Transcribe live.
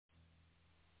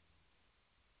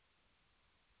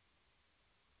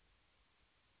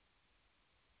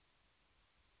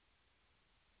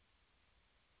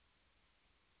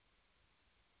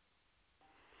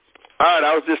All right,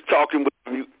 I was just talking with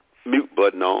the mute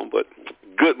button on, but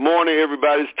good morning,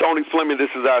 everybody. It's Tony Fleming. This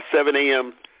is our 7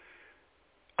 a.m.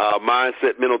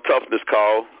 Mindset Mental Toughness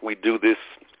call. We do this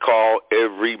call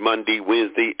every Monday,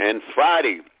 Wednesday, and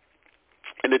Friday.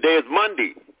 And the day is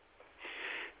Monday.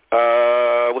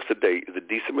 What's the date? Is it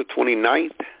December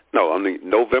 29th? No,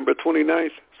 November 29th?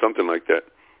 Something like that.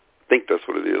 I think that's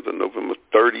what it is, on November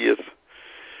 30th,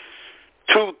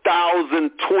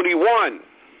 2021.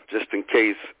 Just in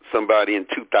case somebody in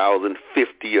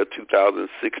 2050 or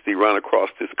 2060 run across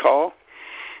this call.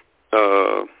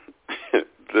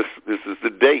 This is the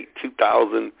date.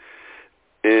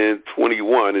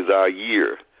 2021 is our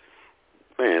year.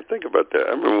 Man, think about that.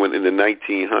 I remember when in the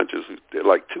 1900s,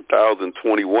 like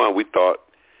 2021, we thought,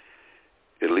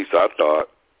 at least I thought,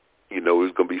 we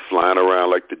was going to be flying around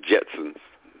like the Jetsons,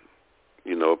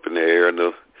 up in the air.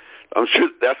 And I'm sure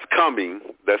that's coming.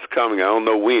 That's coming. I don't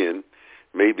know when.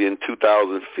 Maybe in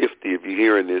 2050, if you're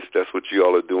hearing this, that's what you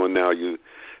all are doing now. You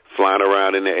flying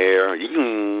around in the air,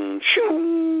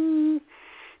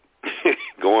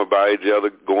 going by each other,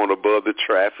 going above the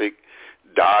traffic,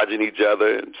 dodging each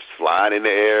other, and flying in the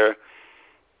air.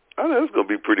 I know it's going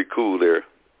to be pretty cool there.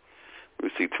 Let me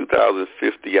see,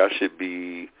 2050, I should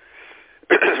be,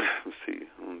 let's see,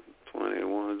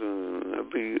 21, I'll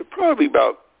be probably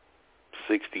about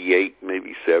 68,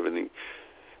 maybe 70,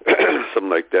 something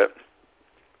like that.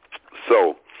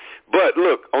 So, but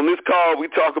look, on this call, we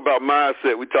talk about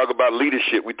mindset, we talk about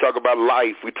leadership, we talk about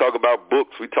life, we talk about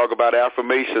books, we talk about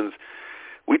affirmations,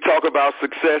 we talk about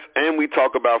success, and we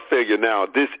talk about failure. Now,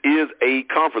 this is a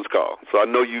conference call, so I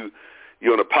know you're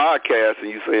on a podcast and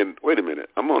you're saying, wait a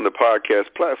minute, I'm on the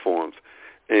podcast platforms,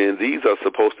 and these are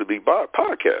supposed to be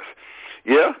podcasts.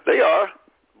 Yeah, they are,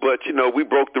 but, we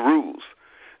broke the rules.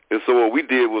 And so what we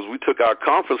did was we took our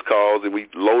conference calls and we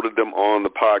loaded them on the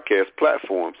podcast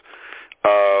platforms.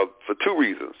 For two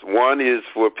reasons. One is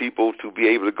for people to be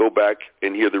able to go back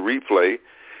and hear the replay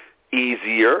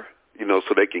easier,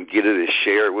 so they can get it and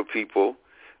share it with people,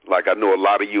 like I know a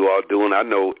lot of you are doing. I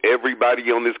know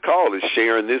everybody on this call is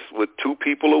sharing this with 2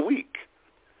 people a week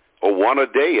or 1 a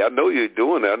day. I know you're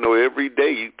doing that. I know every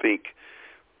day you think,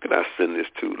 who can I send this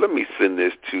to? Let me send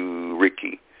this to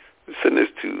Ricky. Send this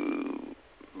to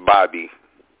Bobby.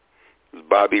 It's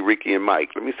Bobby, Ricky, and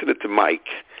Mike. Let me send it to Mike.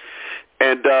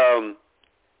 And,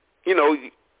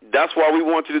 that's why we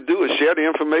want you to do it. Share the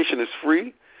information. It's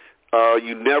free.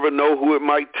 You never know who it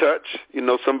might touch.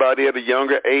 Somebody at a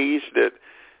younger age that,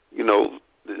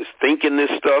 is thinking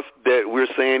this stuff that we're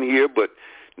saying here, but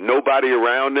nobody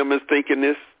around them is thinking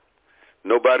this.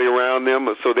 Nobody around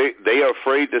them. So they are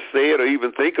afraid to say it or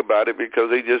even think about it because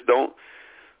they just don't,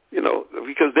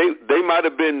 because they might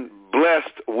have been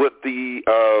blessed with the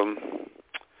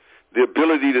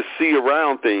ability to see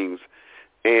around things.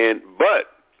 But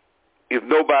if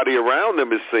nobody around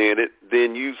them is saying it,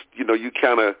 then you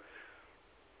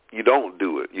don't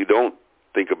do it. You don't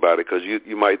think about it because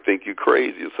you might think you're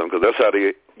crazy or something. Because that's how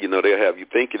they have you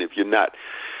thinking if you're not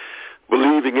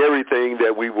believing everything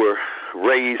that we were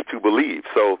raised to believe.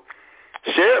 So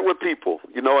share it with people,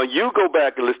 and you go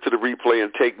back and listen to the replay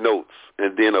and take notes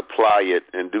and then apply it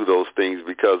and do those things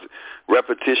because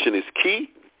repetition is key.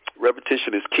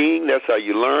 Repetition is king. That's how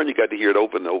you learn. You got to hear it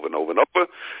over and over and over and over.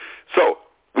 So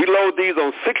we load these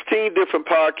on 16 different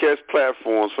podcast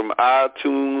platforms from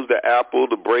iTunes, the Apple,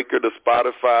 the Breaker, the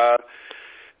Spotify.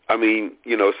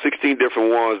 16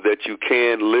 different ones that you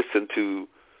can listen to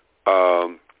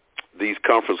these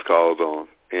conference calls on.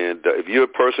 And if you're a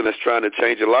person that's trying to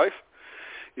change your life,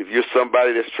 if you're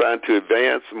somebody that's trying to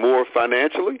advance more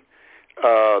financially,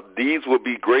 these will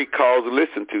be great calls to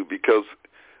listen to because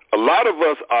a lot of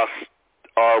us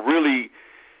are really,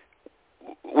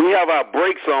 we have our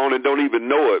brakes on and don't even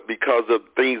know it because of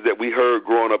things that we heard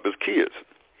growing up as kids,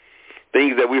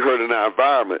 things that we heard in our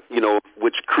environment,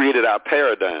 which created our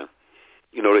paradigm,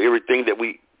 everything that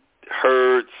we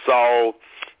heard, saw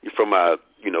from our,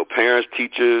 parents,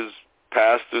 teachers,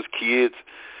 pastors, kids.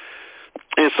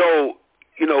 And so,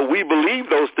 we believe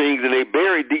those things and they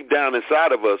bury deep down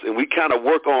inside of us and we kind of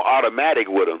work on automatic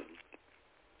with them.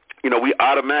 We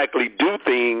automatically do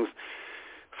things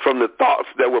from the thoughts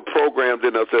that were programmed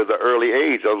in us at an early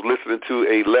age. I was listening to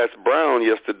a Les Brown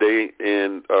yesterday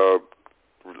and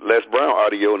Les Brown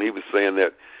audio, and he was saying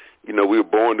that, we were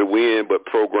born to win but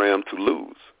programmed to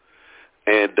lose.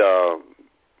 And,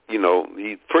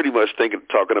 he's pretty much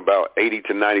talking about 80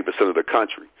 to 90% of the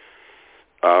country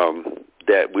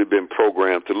that we've been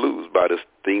programmed to lose by the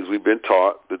things we've been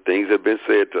taught, the things that have been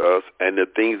said to us, and the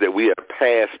things that we have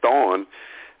passed on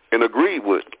and agreed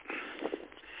with.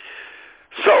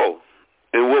 So,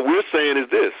 and what we're saying is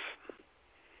this,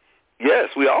 yes,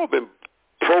 we all been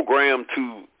programmed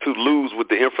to lose with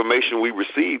the information we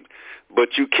received,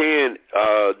 but you can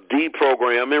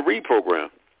deprogram and reprogram.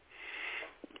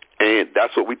 And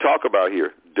that's what we talk about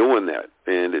here, doing that.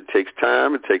 And it takes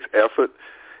time, it takes effort,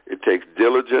 it takes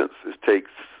diligence, it takes,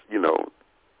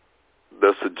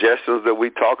 the suggestions that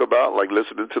we talk about, like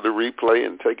listening to the replay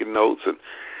and taking notes and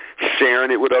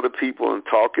sharing it with other people and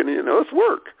talking, it's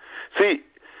work. See,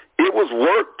 it was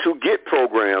work to get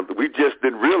programmed. We just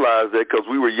didn't realize that because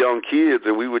we were young kids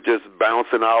and we were just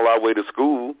bouncing all our way to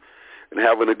school and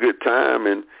having a good time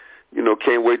and,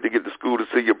 can't wait to get to school to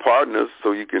see your partners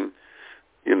so you can,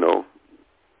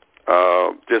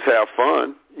 just have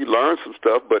fun. You learn some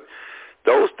stuff, but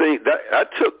those things,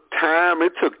 that took time,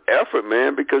 it took effort,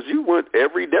 man, because you went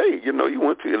every day. You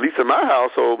went to, at least in my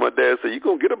household, my dad said, you're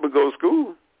going to get up and go to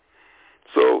school.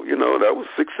 So, that was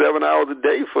 6-7 hours a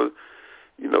day for,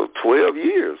 12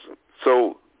 years.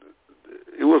 So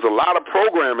it was a lot of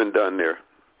programming done there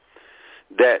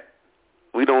that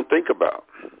we don't think about.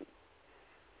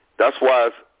 That's why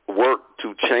it's work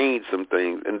to change some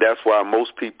things, and that's why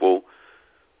most people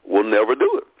will never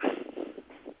do it.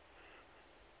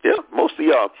 Yeah, most of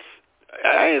y'all.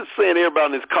 I ain't saying everybody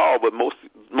on this call, but most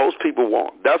people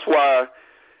won't. That's why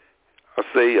I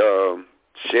say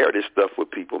share this stuff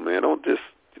with people, man. Don't just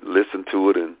listen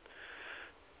to it and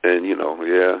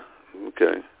yeah,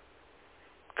 okay.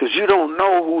 Because you don't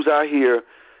know who's out here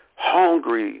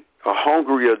hungry or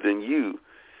hungrier than you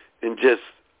and just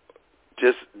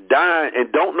dying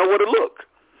and don't know where to look.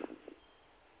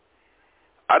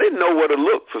 I didn't know where to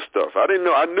look for stuff. I didn't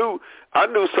know. I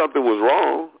knew something was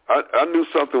wrong. I knew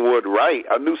something wasn't right.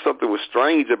 I knew something was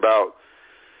strange about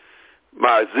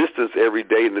my existence every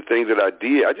day and the things that I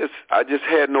did. I just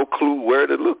had no clue where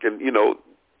to look. And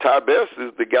Ty Best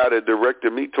is the guy that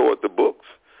directed me toward the books.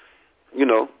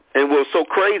 And what was so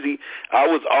crazy, I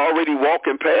was already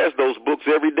walking past those books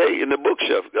every day in the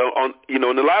bookshelf, in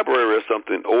the library or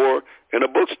something, or in a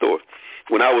bookstore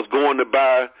when I was going to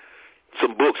buy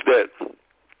some books that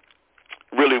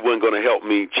really wasn't going to help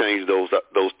me change those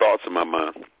thoughts in my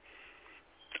mind.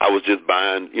 I was just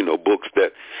buying, books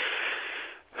that,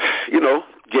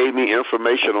 gave me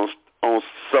information on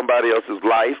somebody else's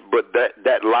life, but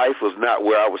that life was not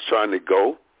where I was trying to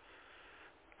go.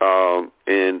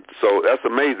 And so that's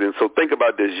amazing. So think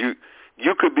about this.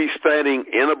 You could be standing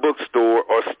in a bookstore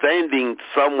or standing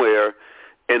somewhere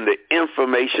and the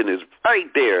information is right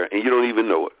there and you don't even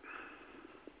know it.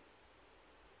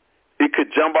 It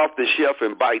could jump off the shelf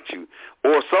and bite you.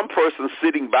 Or some person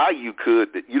sitting by you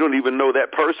could. You don't even know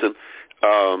that person.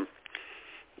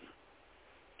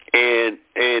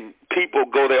 And people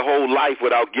go their whole life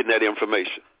without getting that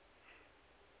information.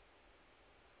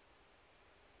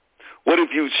 What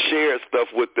if you share stuff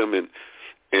with them and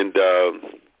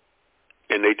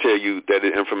they tell you that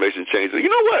the information changes? You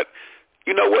know what?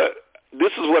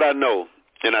 This is what I know,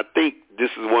 and I think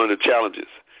this is one of the challenges.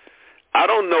 I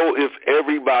don't know if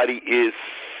everybody is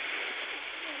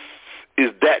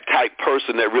that type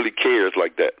person that really cares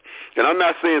like that. And I'm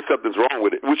not saying something's wrong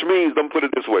with it, which means, let me put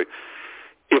it this way.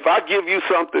 If I give you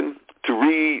something to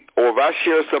read or if I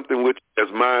share something with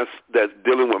you that's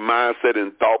dealing with mindset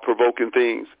and thought-provoking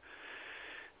things,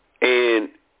 and,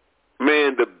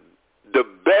 man, the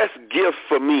best gift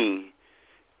for me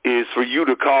is for you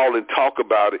to call and talk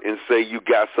about it and say you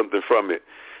got something from it.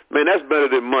 Man, that's better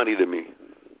than money to me.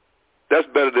 That's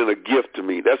better than a gift to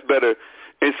me. That's better.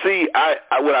 And see,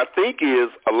 what I think is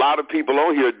a lot of people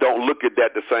on here don't look at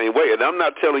that the same way. And I'm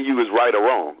not telling you it's right or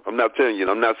wrong. I'm not telling you.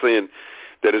 I'm not saying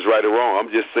that it's right or wrong. I'm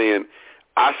just saying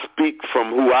I speak from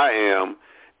who I am,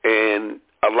 and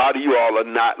a lot of you all are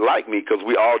not like me because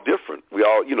we all different. We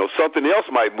all, something else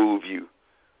might move you.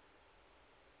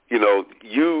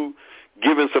 You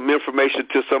giving some information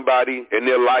to somebody and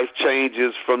their life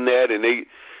changes from that, and they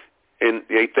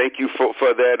thank you for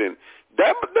that, and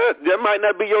that might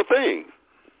not be your thing.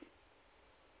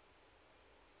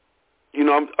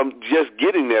 I'm just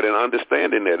getting that and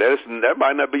understanding that. That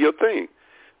might not be your thing.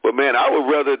 But, man, I would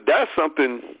rather that's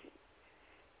something,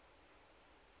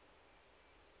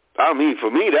 I mean, for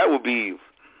me, that would be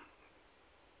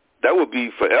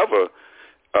forever.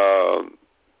 I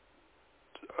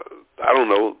don't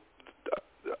know.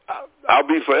 I'll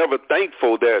be forever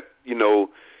thankful that,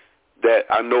 that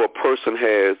I know a person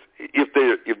has, if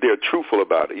they're truthful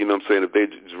about it, if they're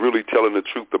really telling the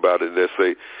truth about it, let's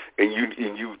say, and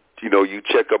you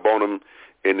check up on them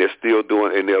and they're still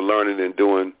doing, and they're learning and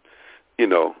doing,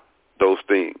 those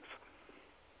things.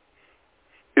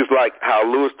 It's like how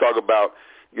Lewis talked about,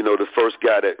 the first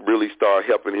guy that really started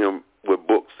helping him with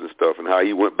books and stuff, and how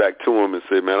he went back to him and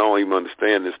said, man, I don't even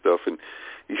understand this stuff, and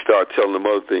he started telling them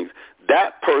other things.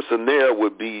 That person there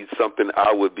would be something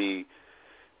I would be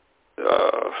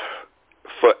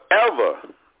forever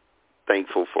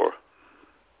thankful for,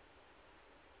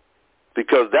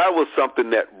 because that was something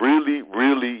that really,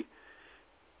 really,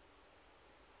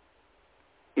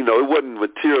 you know, it wasn't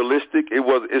materialistic.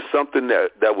 It's something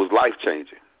that was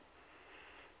life-changing.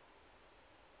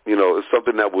 You know, it's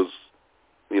something that was,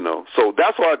 you know, so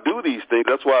that's why I do these things.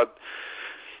 That's why,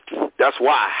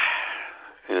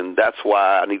 and that's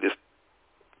why I need to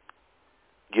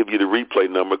give you the replay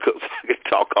number, because I can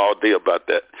talk all day about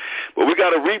that. But we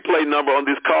got a replay number on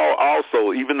this call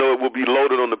also, even though it will be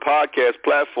loaded on the podcast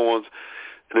platforms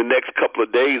in the next couple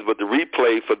of days. But the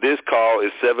replay for this call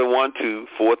is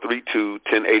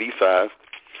 712-432-1085.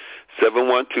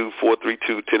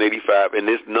 712-432-1085. And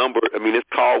this number, this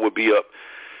call will be up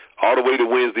all the way to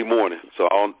Wednesday morning. So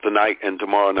on tonight and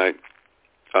tomorrow night,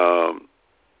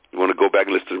 you want to go back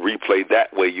and listen to the replay.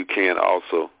 That way you can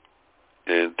also,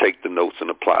 and take the notes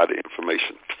and apply the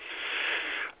information.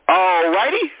 All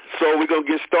righty. So we're going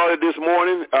to get started this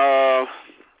morning.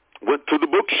 Went to the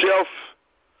bookshelf.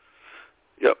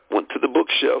 Yep, went to the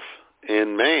bookshelf.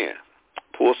 And, man,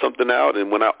 pulled something out. And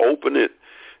when I opened it,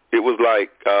 it was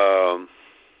like,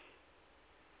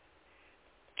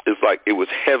 it was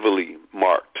heavily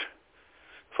marked.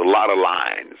 It's a lot of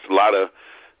lines, a lot of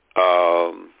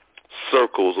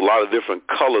circles, a lot of different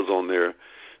colors on there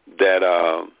that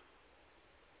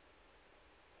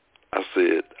I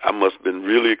said, I must have been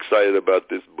really excited about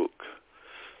this book.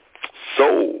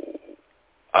 So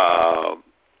I'm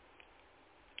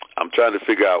trying to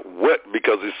figure out what,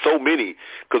 because there's so many,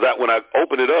 because when I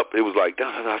opened it up, it was like,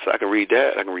 I can read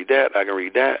that, I can read that, I can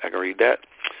read that, I can read that.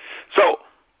 So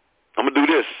I'm going to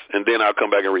do this, and then I'll come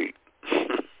back and read.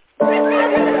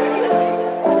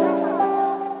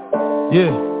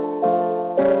 Yeah.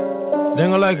 They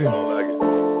ain't gonna like it. They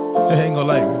ain't gonna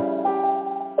like me.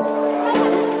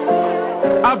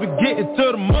 I be getting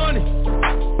to the money.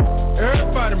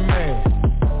 Everybody mad.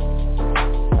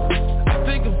 I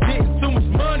think I'm getting too much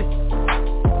money.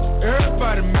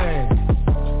 Everybody mad.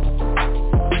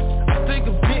 I think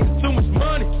I'm getting too much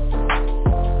money.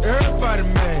 Everybody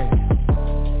mad.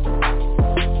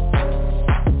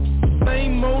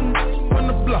 Same old on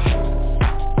the block.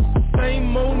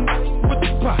 Same old with the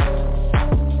pot.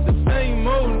 The same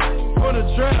old on the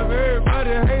trap. Everybody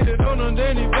hated on them,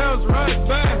 then he bounced right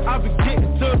back. I be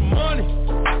getting to the money.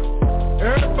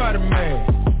 Everybody mad.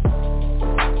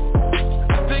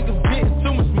 I think I'm getting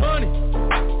too much money.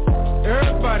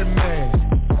 Everybody mad.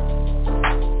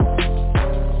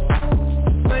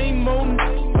 Same old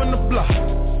on the block.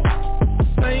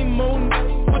 Same old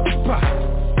with the pot.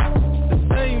 The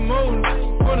same old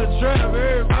on the trap.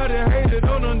 Everybody hated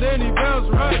on him, then he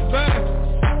bounced right back.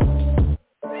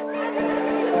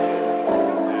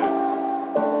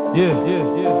 Yeah.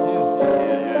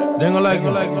 They ain't gonna like it. They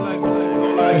ain't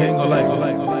gonna like it.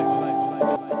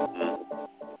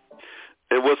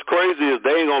 And what's crazy is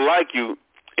they ain't gonna like you,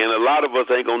 and a lot of us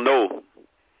ain't gonna know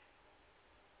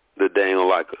that they ain't gonna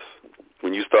like us.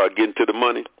 When you start getting to the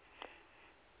money,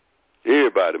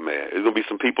 everybody, man, there's gonna be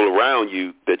some people around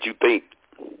you that you think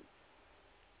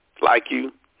like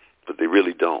you, but they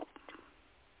really don't.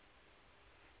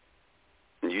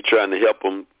 And you trying to help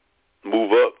them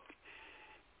move up,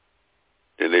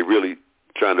 and they really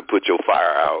trying to put your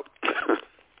fire out.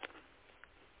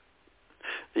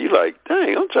 You like,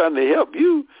 dang, I'm trying to help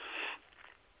you,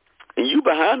 and you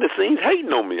behind the scenes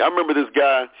hating on me. I remember this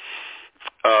guy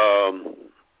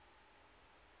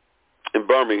in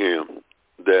Birmingham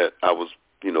that I was,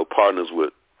 partners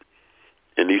with,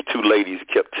 and these two ladies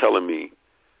kept telling me,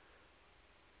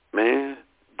 man,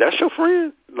 that's your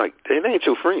friend? Like, that ain't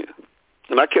your friend.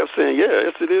 And I kept saying, yeah,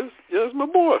 yes it is. Yeah, it's my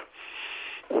boy.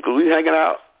 Because we hanging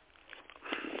out.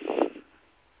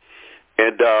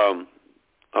 And I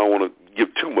don't want to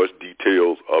give too much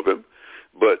details of him,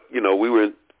 but, we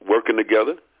were working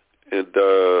together, and,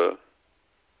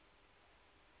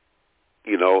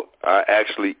 I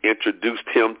actually introduced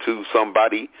him to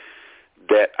somebody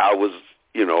that I was,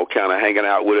 kind of hanging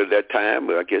out with at that time.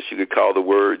 I guess you could call the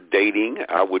word dating.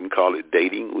 I wouldn't call it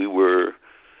dating. We were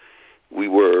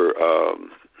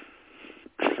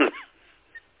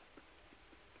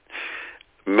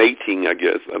mating, I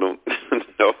guess. I don't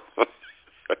know.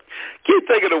 Can't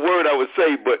think of the word I would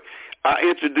say, but I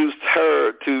introduced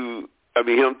him to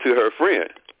her friend.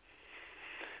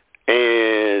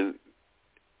 And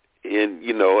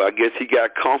I guess he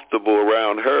got comfortable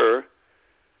around her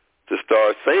to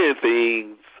start saying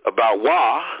things about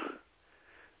Wah,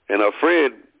 and her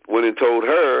friend went and told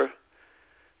her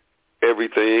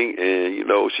everything, and, you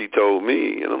know, she told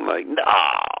me, and I'm like, no,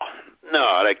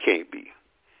 that can't be.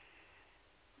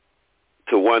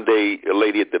 So one day, a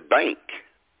lady at the bank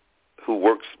who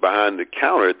works behind the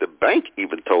counter at the bank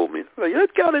even told me, like,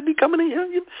 that guy that be coming in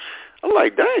here. I'm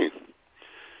like, dang,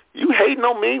 you hating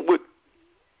on me with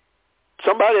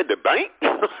somebody at the bank?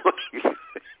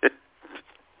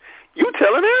 You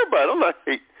telling everybody. I'm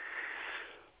like,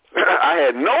 I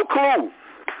had no clue.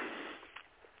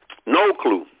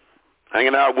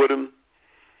 Hanging out with him,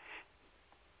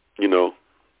 you know,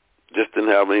 just didn't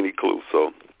have any clue.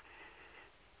 So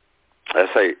I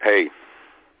say, hey,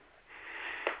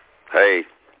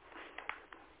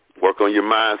 work on your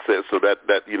mindset so that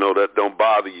you know, that don't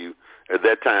bother you. At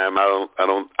that time, I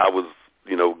was,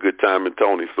 you know, good time and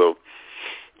Tony. So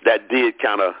that did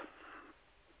kind of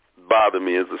bother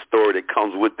me. As a story that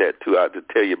comes with that too. I have to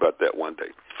tell you about that one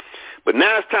day. But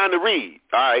now it's time to read.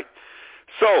 All right.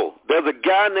 So there's a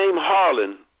guy named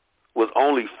Harlan, was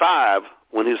only 5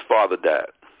 when his father died.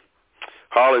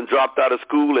 Harlan dropped out of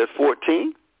school at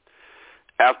 14.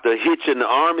 After a hitch in the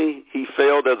Army, he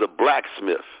failed as a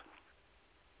blacksmith.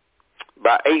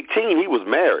 By 18, he was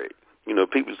married. You know,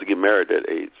 people used to get married at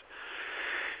that age.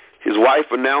 His wife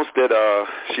announced that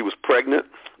she was pregnant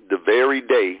the very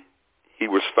day he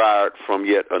was fired from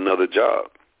yet another job.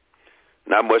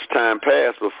 Not much time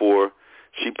passed before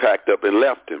she packed up and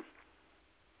left him.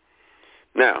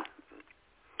 Now,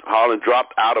 Harlan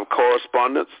dropped out of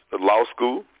correspondence at law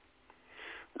school,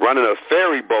 running a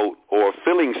ferry boat or a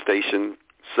filling station,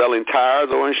 selling tires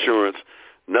or insurance.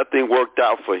 Nothing worked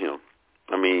out for him.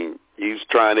 I mean, he was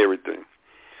trying everything.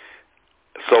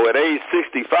 So at age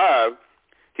 65,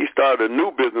 he started a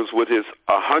new business with his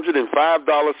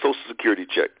 $105 Social Security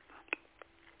check.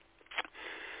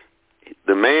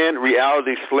 The man,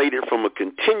 reality slated from a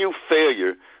continued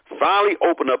failure, finally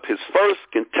opened up his first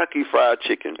Kentucky Fried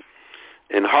Chicken,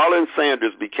 and Harlan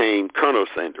Sanders became Colonel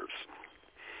Sanders.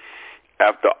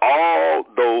 After all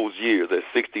those years at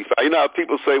 65, you know how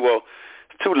people say, well,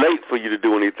 it's too late for you to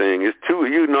do anything. It's too,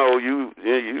 you know, you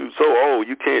so old,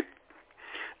 you can't.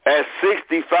 At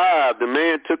 65, the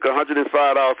man took a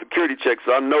 $105 security check,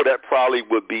 so I know that probably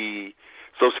would be,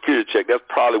 Social Security check, that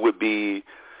probably would be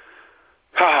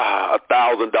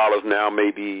 $1,000 now,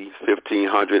 maybe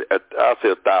 $1,500. I'll say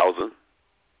 $1,000.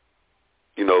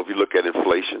 You know, if you look at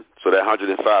inflation, so that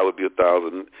 105 would be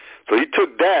 $1,000. So he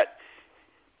took that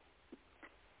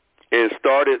and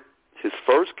started his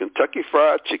first Kentucky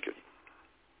Fried Chicken.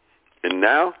 And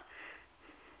now,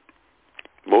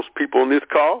 most people on this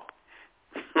call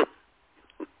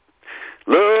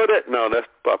love that. No, that's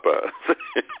Popeyes.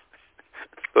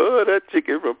 Oh, that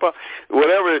chicken from Popeyes.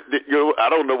 Whatever, you know, I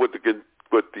don't know what the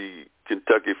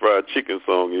Kentucky Fried Chicken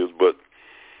song is, but,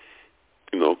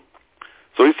 you know.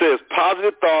 So he says,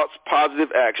 positive thoughts, positive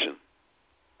action.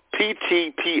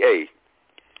 PTPA.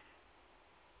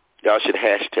 Y'all should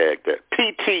hashtag that.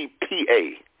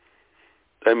 PTPA.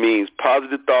 That means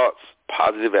positive thoughts,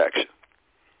 positive action.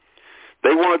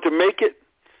 They wanted to make it.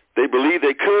 They believed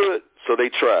they could, so they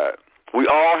tried. We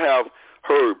all have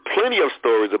heard plenty of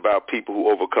stories about people who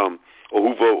overcome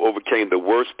or who overcame the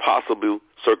worst possible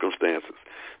circumstances.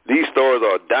 These stories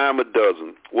are a dime a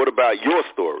dozen. What about your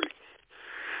story?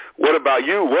 What about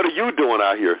you? What are you doing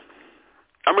out here?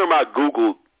 I remember I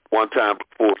Googled one time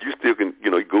before. You still can,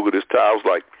 you know, Google this time. I was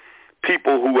like,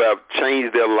 people who have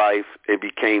changed their life and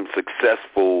became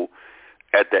successful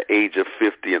at the age of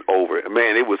 50 and over. And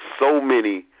man, it was so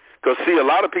many. Because, see, a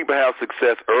lot of people have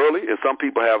success early and some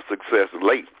people have success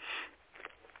late.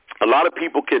 A lot of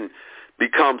people can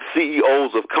become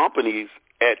CEOs of companies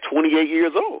at 28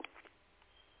 years old.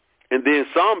 And then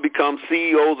some become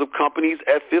CEOs of companies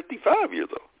at 55 years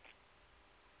old.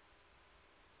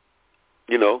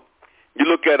 You know, you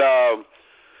look at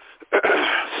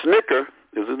Snicker.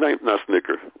 Is his name? Not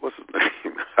Snicker. What's his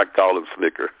name? I call him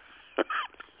Snicker.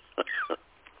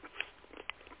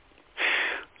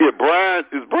 Yeah, Brian.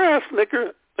 Is Brian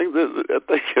Snicker? I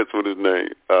think that's what his name.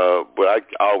 But I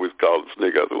always call him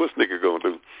Snicker. I said, what's Snicker going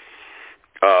to do?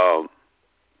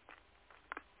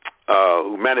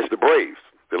 Who managed the Braves,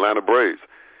 the Atlanta Braves.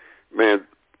 Man,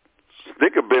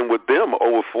 Snicker been with them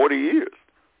over 40 years.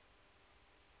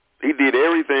 He did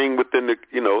everything within the,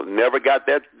 you know, never got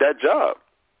that job.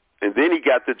 And then he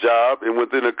got the job, and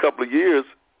within a couple of years,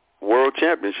 world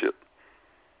championship.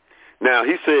 Now,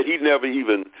 he said he never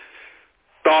even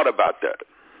thought about that.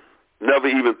 Never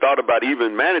even thought about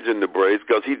even managing the Braves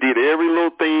because he did every little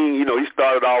thing. You know, he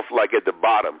started off like at the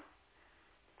bottom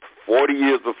 40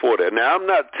 years before that. Now, I'm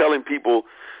not telling people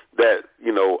that,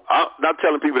 you know, I'm not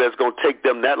telling people that it's going to take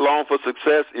them that long for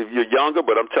success if you're younger,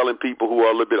 but I'm telling people who are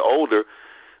a little bit older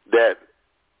that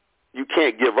you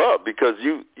can't give up because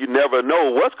you never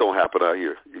know what's going to happen out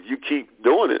here. If you keep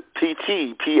doing it,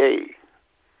 PTPA.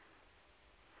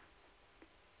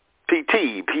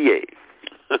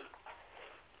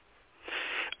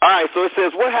 All right, so it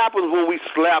says, what happens when we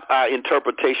slap our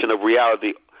interpretation of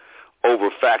reality over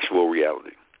factual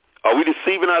reality? Are we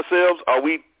deceiving ourselves? Are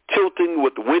we tilting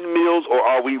with windmills, or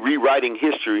are we rewriting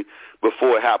history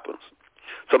before it happens?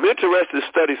 Some interesting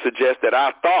studies suggest that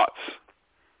our thoughts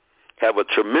have a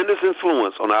tremendous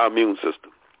influence on our immune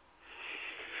system.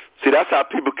 See, that's how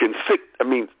people can sick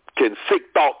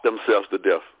thought themselves to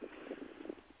death.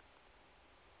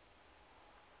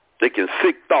 They can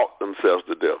sick thought themselves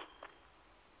to death.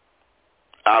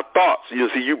 Our thoughts,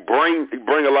 you bring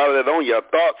a lot of that on you. Our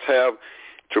thoughts have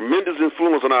tremendous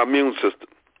influence on our immune system,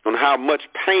 on how much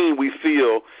pain we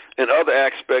feel and other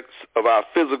aspects of our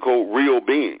physical real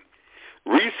being.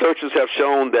 Researchers have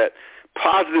shown that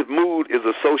positive mood is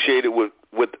associated with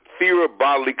fewer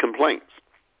bodily complaints.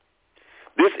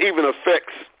 This even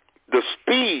affects the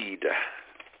speed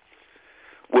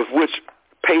with which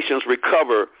patients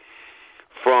recover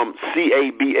from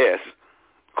CABS,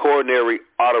 coronary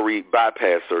artery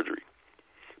bypass surgery.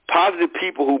 Positive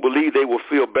people who believe they will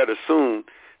feel better soon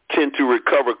tend to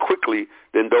recover quickly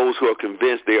than those who are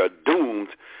convinced they are doomed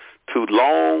to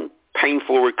long,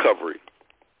 painful recovery.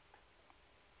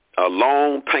 A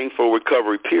long, painful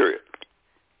recovery period.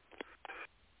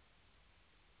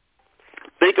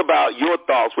 Think about your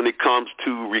thoughts when it comes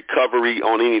to recovery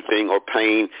on anything or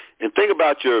pain, and think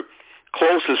about your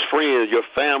closest friends, your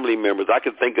family members. I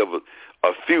can think of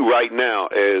a few right now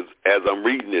as I'm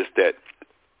reading this that,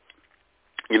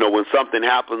 when something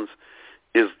happens,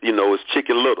 it's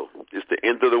Chicken Little. It's the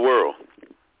end of the world.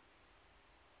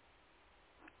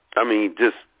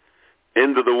 Just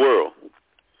end of the world.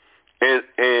 And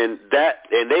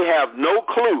they have no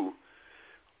clue,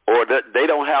 or that they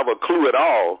don't have a clue at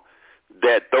all,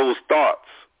 that those thoughts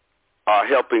are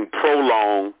helping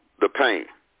prolong the pain.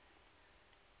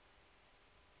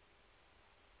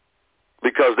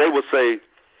 Because they would say,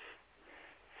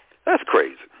 that's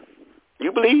crazy.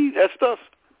 You believe that stuff?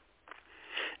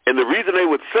 And the reason they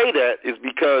would say that is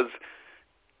because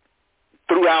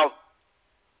throughout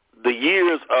the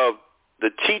years of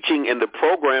the teaching and the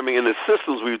programming and the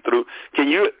systems we through, can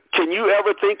you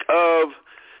ever think of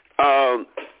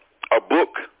a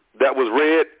book that was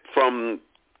read from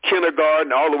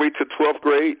kindergarten all the way to 12th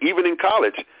grade, even in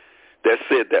college, that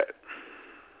said that?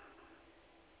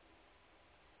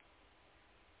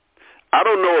 I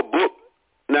don't know a book.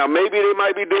 Now, maybe they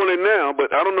might be doing it now,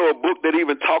 but I don't know a book that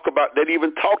even talked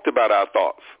about our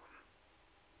thoughts.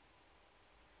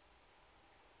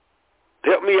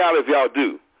 Help me out if y'all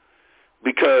do,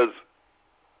 because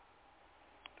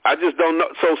I just don't know.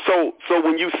 So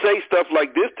when you say stuff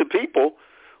like this to people,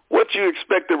 what you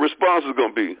expect the response is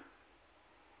going to be?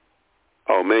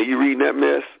 Oh man, you reading that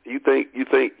mess? You think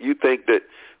that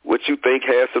what you think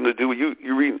has something to do with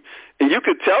you reading? And you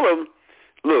could tell them,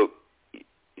 look,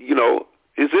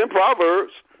 it's in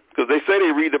Proverbs, because they say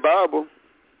they read the Bible.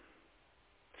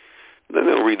 They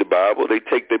don't read the Bible. They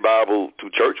take the Bible to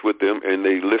church with them, and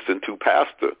they listen to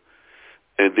pastor.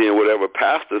 And then whatever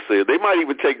pastor says, they might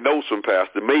even take notes from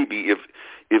pastor, maybe if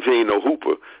he ain't no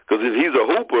hooper. Because if he's a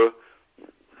hooper,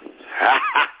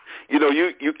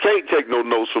 you can't take no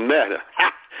notes from that.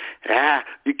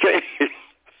 You can't.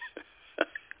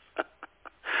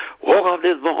 Woke up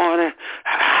this morning.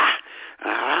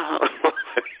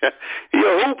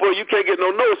 You're a hooper, you can't get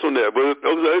no notes on that. But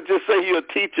just say you're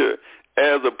a teacher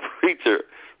as a preacher.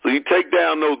 So you take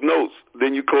down those notes,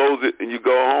 then you close it and you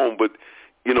go home. But,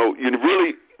 you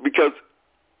really, because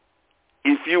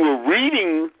if you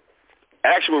were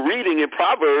actual reading in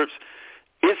Proverbs,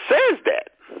 it says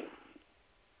that.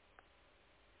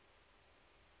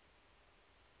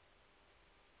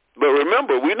 But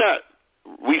remember, we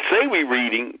say we're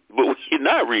reading, but we're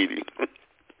not reading.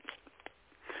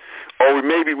 Or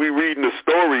maybe we're reading the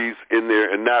stories in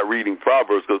there and not reading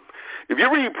Proverbs. Because if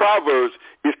you read Proverbs,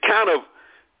 it's kind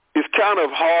of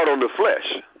hard on the flesh.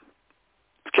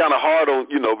 It's kind of hard on,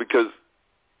 because,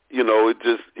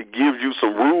 it gives you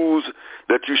some rules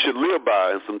that you should live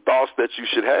by and some thoughts that you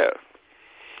should have.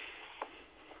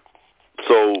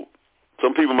 So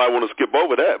some people might want to skip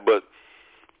over that, but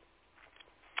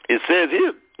it says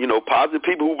here, positive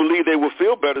people who believe they will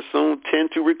feel better soon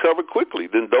tend to recover quickly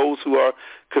than those who are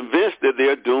convinced that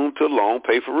they're doomed to a long,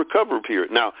 painful recovery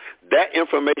period. Now, that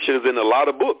information is in a lot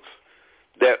of books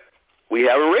that we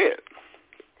haven't read.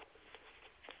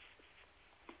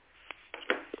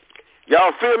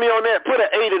 Y'all feel me on that? Put an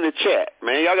 8 in the chat,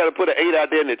 man. Y'all got to put an 8 out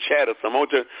there in the chat or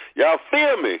something. Y'all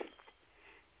feel me?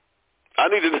 I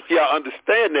need to y'all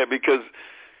understand that, because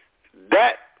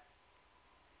that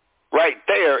right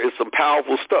there is some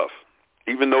powerful stuff.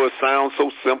 Even though it sounds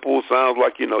so simple, it sounds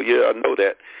like, yeah, I know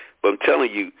that. But I'm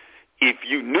telling you, if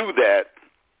you knew that,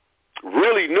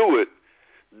 really knew it,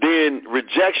 then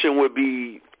rejection would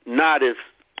be not as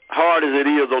hard as it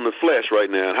is on the flesh right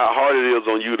now, and how hard it is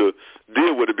on you to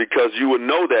deal with it, because you would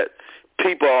know that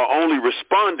people are only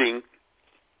responding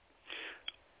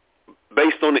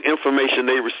based on the information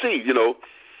they receive.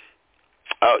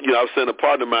 I was saying a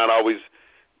partner of mine always,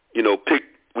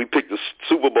 we pick the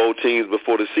Super Bowl teams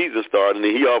before the season started,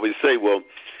 and he always say, well,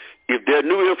 if their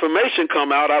new information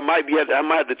come out, I might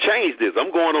have to change this.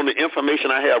 I'm going on the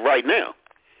information I have right now.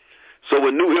 So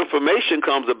when new information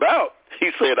comes about,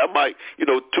 he said, I might,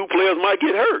 2 players might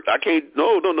get hurt. I can't,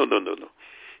 no.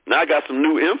 Now I got some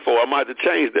new info. I might have to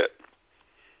change that.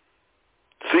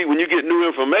 See, when you get new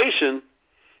information,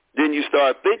 then you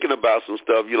start thinking about some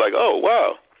stuff. You're like, oh,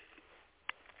 wow.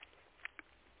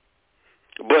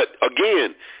 But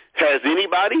again, has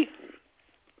anybody,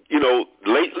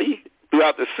 lately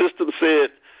throughout the system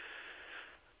said,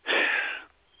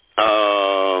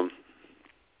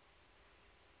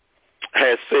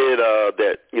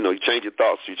 that, you change your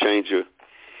thoughts, you change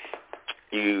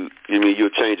you'll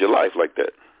change your life like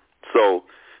that. So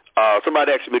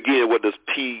somebody asked me again, what does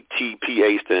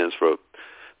PTPA stands for?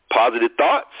 Positive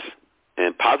thoughts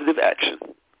and positive action.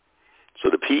 So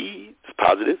the P is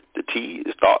positive, the T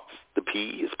is thoughts, the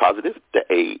P is positive, the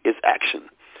A is action.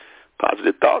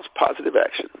 Positive thoughts, positive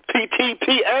action.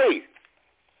 PTPA.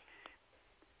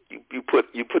 You put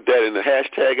that in the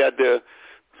hashtag out there,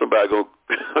 somebody gonna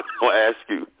ask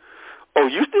you, oh,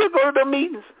 you still go to the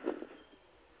meetings?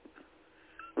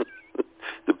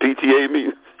 The PTA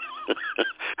meetings?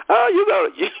 Oh, you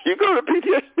go to the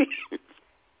PTA meetings?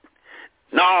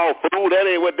 No, fool, that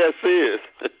ain't what that says.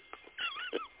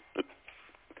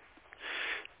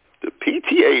 The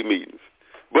PTA meetings.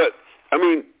 But,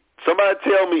 somebody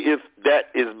tell me if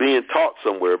that is being taught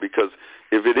somewhere, because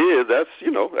if it is,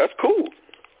 that's cool.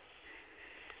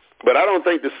 But I don't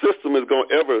think the system is going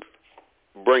to ever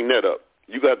bring that up.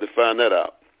 You got to find that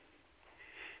out.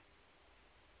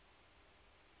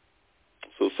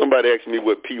 So somebody asked me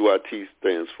what PYT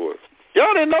stands for.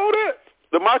 Y'all didn't know that?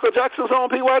 The Michael Jackson song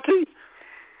PYT?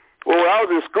 Well, when I was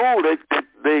in school, they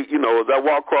as I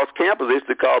walked across campus, they used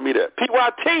to call me that.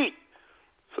 PYT!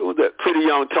 So it was that Pretty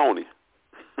Young Tony.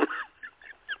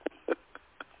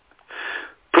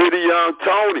 Pretty Young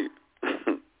Tony.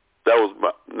 That was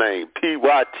my name,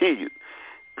 PYT.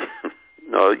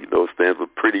 No, it stands for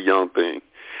Pretty Young Thing.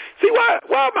 See,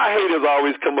 why my haters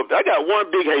always come up? I got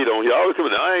one big hate on here. Always come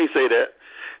in. I ain't say that.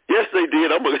 Yes, they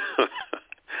did. I'm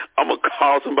gonna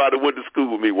call somebody who went to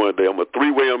school with me one day. I'm gonna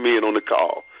three-way them in on the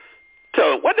call.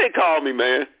 Tell them what they call me,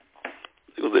 man.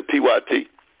 It was at PYT.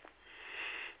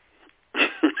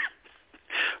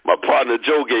 My partner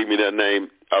Joe gave me that name.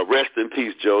 Rest in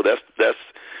peace, Joe. That's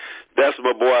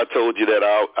my boy. I told you that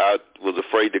I was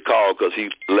afraid to call because he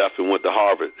left and went to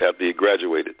Harvard after he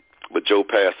graduated. But Joe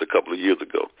passed a couple of years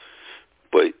ago.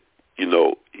 But,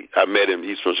 I met him.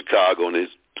 He's from Chicago, and his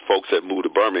folks had moved to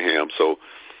Birmingham. So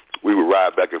we would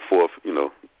ride back and forth,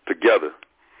 together.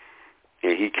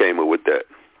 And he came up with that.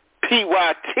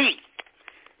 PYT.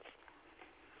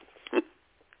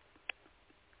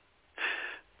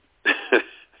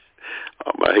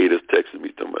 All my haters texting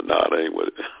me, talking about, nah, that ain't what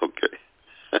it is. Okay.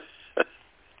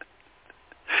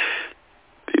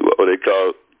 People, they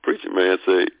called, preacher man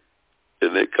say,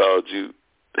 and they called you.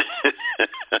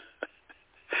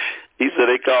 He said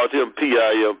they called him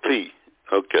PIMP.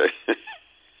 Okay.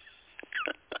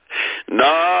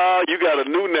 Nah, you got a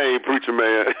new name, preacher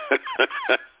man.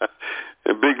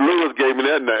 And Big Lewis gave me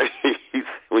that name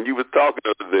when you was talking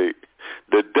the other day.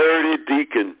 The Dirty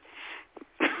Deacon.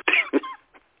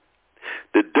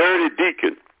 The Dirty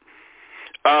Deacon.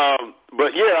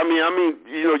 But yeah,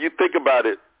 you think about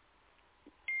it.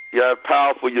 Yeah, how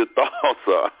powerful your thoughts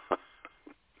are.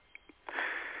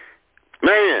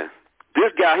 Man,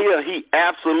 this guy here, he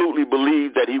absolutely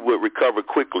believed that he would recover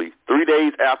quickly. 3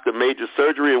 days after major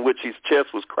surgery in which his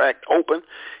chest was cracked open,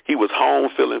 he was home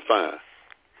feeling fine.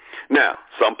 Now,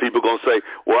 some people are going to say,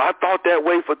 well, I thought that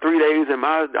way for 3 days and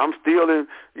I'm still in,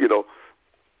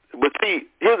 But see,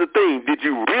 here's the thing. Did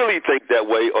you really think that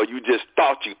way, or you just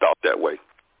thought you thought that way?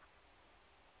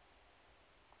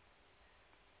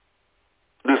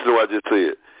 This is what I just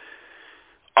said.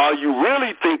 Are you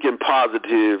really thinking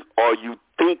positive, or you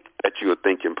think that you're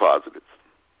thinking positive?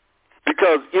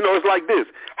 Because, it's like this.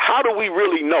 How do we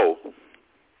really know?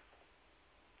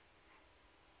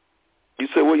 You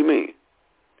say, what do you mean?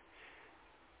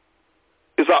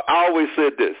 I always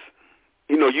said this.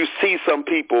 you see some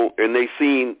people and they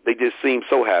just seem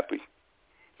so happy,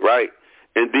 right?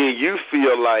 And then you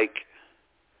feel like,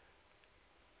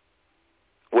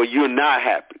 well, you're not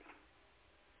happy,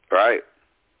 right?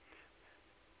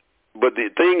 But the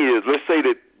thing is, let's say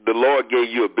that the Lord gave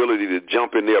you ability to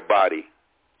jump in their body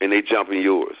and they jump in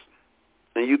yours.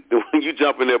 And when you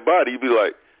jump in their body, you be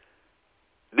like,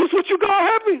 this what you call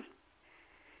happy?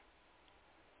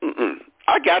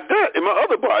 I got that in my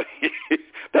other body.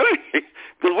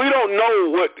 Because we don't know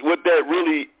what that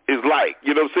really is like.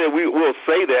 You know what I'm saying? We'll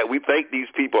say that. We think these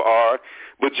people are.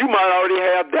 But you might already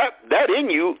have that in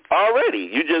you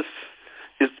already.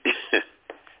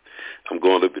 I'm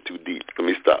going a little bit too deep. Let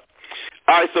me stop.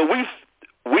 All right, so we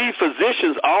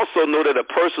physicians also know that a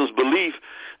person's belief,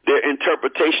 their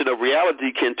interpretation of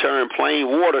reality can turn plain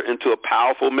water into a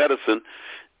powerful medicine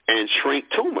and shrink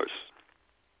tumors.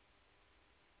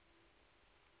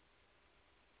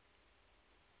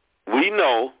 We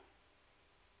know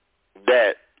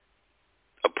that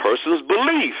a person's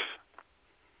belief,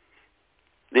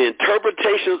 the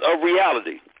interpretations of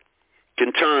reality,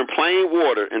 can turn plain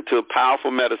water into a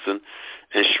powerful medicine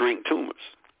and shrink tumors.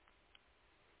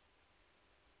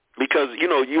 Because,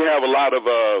 you have a lot of,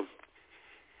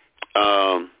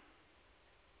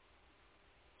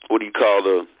 what do you call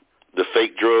the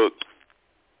fake drug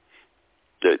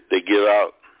that they give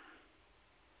out?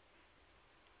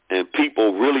 And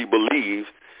people really believe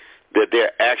that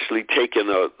they're actually taking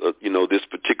this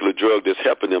particular drug that's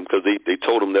helping them because they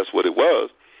told them that's what it was.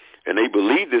 And they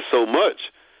believed it so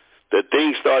much that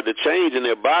things started to change in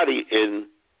their body, and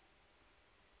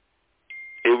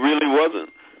it really wasn't.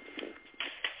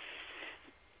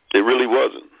 It really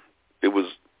wasn't. It was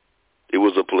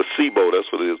a placebo.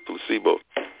 That's what it is, placebo.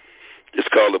 It's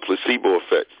called the placebo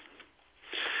effect.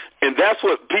 And that's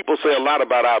what people say a lot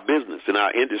about our business and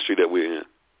our industry that we're in.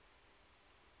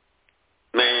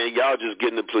 Man, y'all just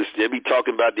getting the placebo. I'll be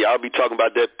talking about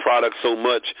that product so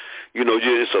much,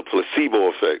 it's a placebo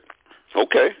effect.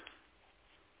 Okay.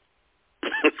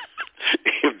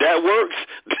 If that works,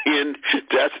 then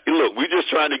look, we're just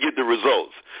trying to get the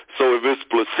results. So if it's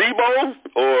placebo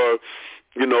or,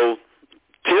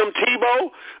 Tim Tebow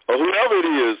or whoever it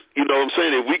is, you know what I'm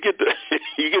saying, if we get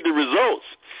you get the results,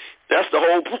 that's the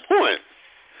whole point.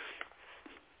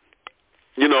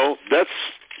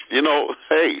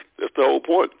 Hey, that's the whole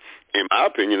point. In my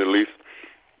opinion, at least.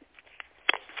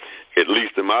 At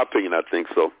least in my opinion, I think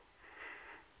so.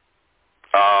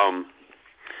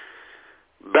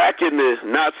 Back in the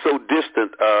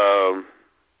not-so-distant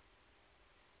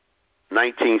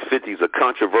 1950s, a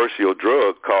controversial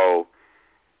drug called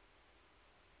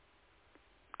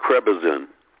Crebazine,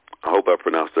 I hope I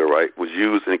pronounced that right, was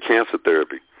used in cancer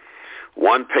therapy.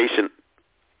 One patient,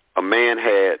 a man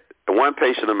had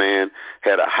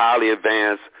a highly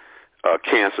advanced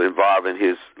cancer involving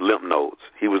his lymph nodes.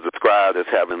 He was described as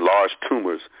having large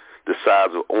tumors the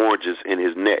size of oranges in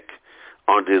his neck,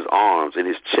 under his arms, in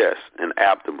his chest, and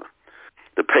abdomen.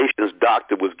 The patient's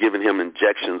doctor was giving him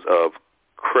injections of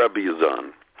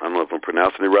Crebazine. I don't know if I'm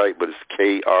pronouncing it right, but it's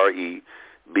Krebiozen.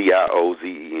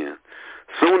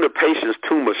 Soon the patient's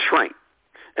tumor shrank,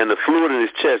 and the fluid in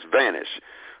his chest vanished.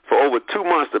 For over 2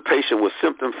 months, the patient was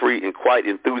symptom-free and quite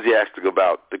enthusiastic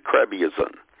about the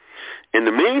Crebazine. In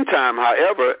the meantime,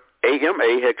 however,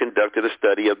 AMA had conducted a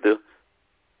study of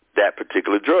that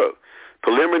particular drug.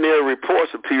 Preliminary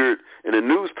reports appeared in a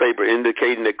newspaper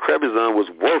indicating that Crebazine was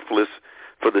worthless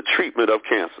for the treatment of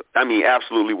cancer. I mean,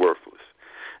 absolutely worthless.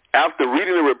 After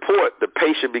reading the report, the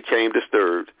patient became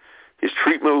disturbed. His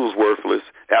treatment was worthless.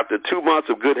 After 2 months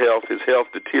of good health, his health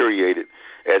deteriorated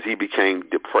as he became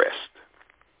depressed.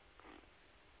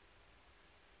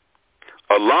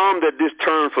 Alarmed at this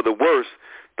turn for the worse,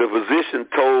 the physician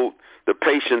told the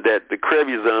patient that the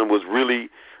Crebazine was really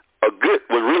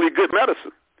good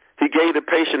medicine. He gave the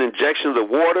patient injections of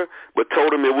water, but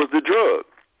told him it was the drug.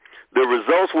 The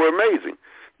results were amazing.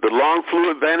 The lung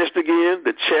fluid vanished again,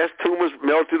 the chest tumors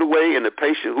melted away, and the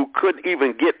patient who couldn't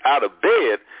even get out of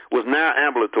bed was now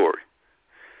ambulatory.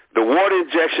 The water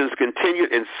injections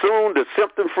continued, and soon the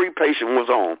symptom-free patient was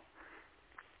home.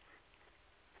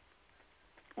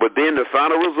 But then the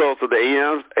final results of the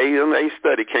AMA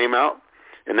study came out,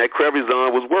 and that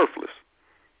Crebazine was worthless.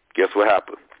 Guess what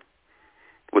happened?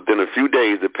 Within a few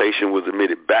days, the patient was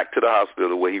admitted back to the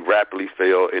hospital where he rapidly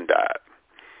fell and died.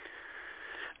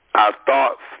 Our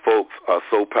thoughts, folks, are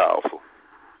so powerful.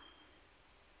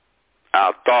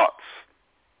 Our thoughts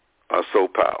are so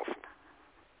powerful.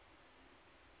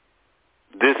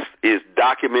 This is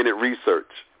documented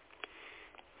research.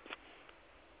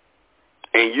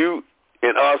 And you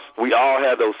and us, we all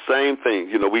have those same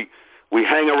things. We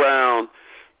hang around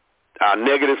our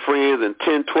negative friends, and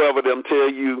 10, 12 of them tell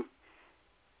you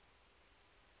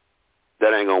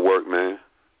that ain't going to work, man.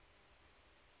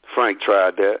 Frank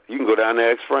tried that. You can go down there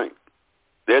and ask Frank.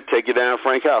 They'll take you down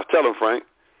Frank's house. Tell him, Frank.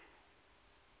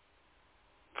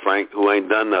 Frank, who ain't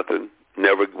done nothing,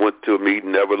 never went to a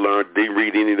meeting, never learned, didn't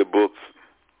read any of the books.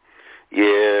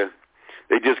 Yeah,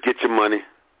 they just get your money.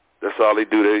 That's all they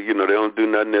do. They don't do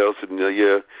nothing else. And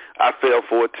yeah, I fell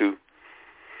for it too.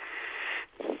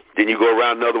 Then you go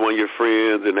around another one of your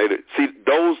friends, and they see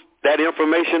that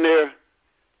information there,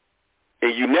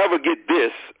 and you never get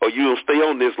this, or you don't stay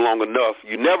on this long enough.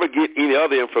 You never get any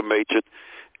other information,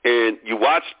 and you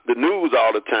watch the news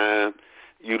all the time.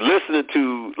 You listen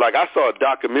to, like I saw a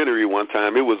documentary one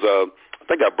time. It was, I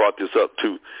think I brought this up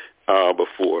too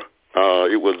before.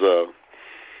 It was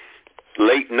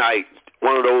late night,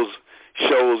 one of those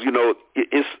shows.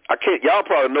 Y'all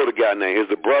probably know the guy name. It's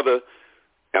the brother,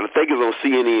 and I think it's on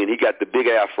CNN. He got the big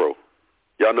afro.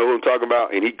 Y'all know who I'm talking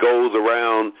about? And he goes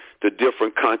around to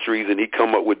different countries, and he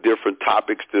come up with different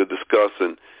topics to discuss.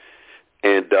 And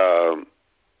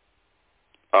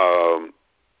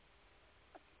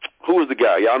who is the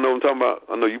guy? Y'all know who I'm talking about?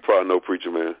 I know you probably know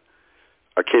Preacher Man.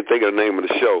 I can't think of the name of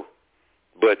the show,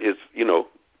 but it's,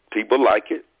 people like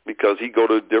it because he go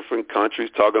to different countries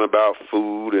talking about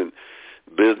food and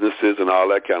businesses and all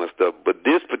that kind of stuff. But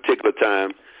this particular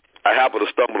time, I happened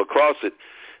to stumble across it,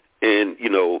 and,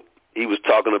 he was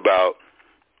talking about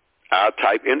our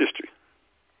type industry.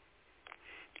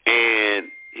 And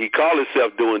he called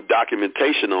himself doing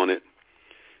documentation on it.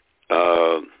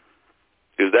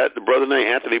 Is that the brother named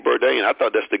Anthony Bourdain? I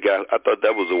thought that's the guy. I thought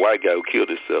that was the white guy who killed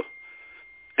himself,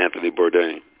 Anthony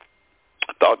Bourdain.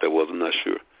 I thought that was. I'm not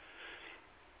sure.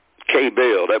 K.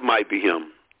 Bell, that might be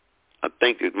him. I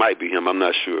think it might be him. I'm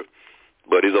not sure.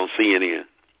 But he's on CNN.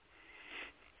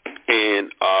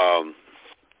 And,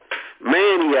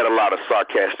 man, he had a lot of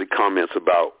sarcastic comments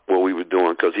about what we were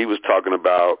doing because he was talking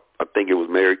about, I think it was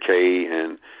Mary Kay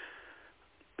and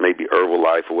maybe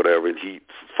Herbalife or whatever, and he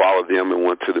followed them and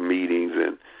went to the meetings,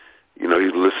 and, he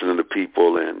was listening to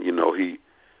people, and, he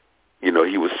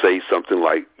would say something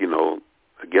like,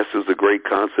 I guess it's a great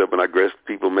concept, and I guess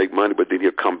people make money, but then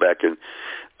he'll come back, and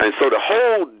so the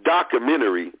whole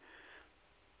documentary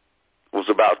was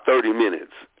about 30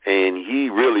 minutes, and he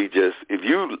really just, if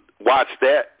you watch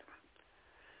that,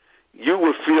 you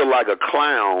would feel like a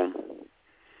clown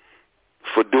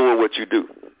for doing what you do.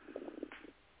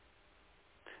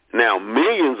 Now,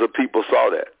 millions of people saw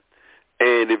that.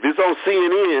 And if it's on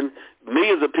CNN,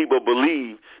 millions of people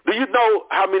believe. Do you know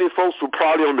how many folks were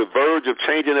probably on the verge of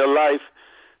changing their life,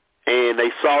 and they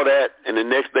saw that, and the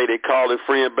next day they called their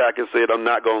friend back and said, I'm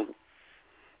not going?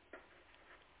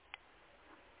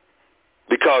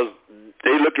 Because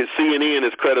they look at CNN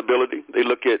as credibility. They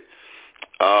look at,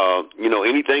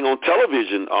 anything on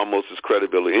television almost as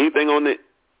credibility. Anything on the,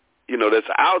 that's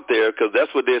out there, because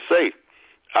that's what they say.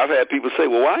 I've had people say,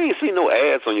 well, why ain't seen no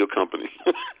ads on your company?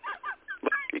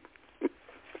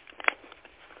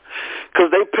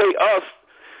 Because they pay us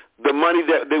the money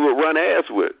that they would run ads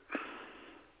with.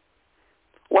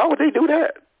 Why would they do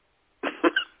that?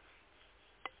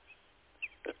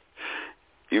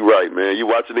 You right, man. You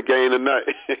watching the game tonight?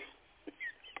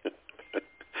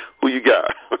 Who you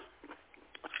got?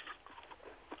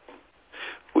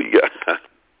 Who you got?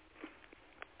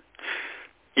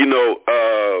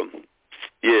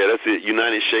 Yeah, that's it.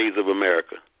 United Shades of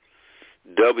America.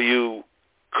 W.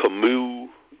 Kamau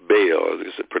Bell, I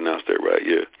guess I pronounced that right,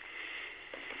 yeah.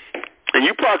 And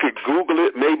you probably could Google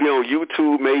it, maybe on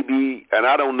YouTube, maybe, and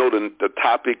I don't know the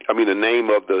topic, the name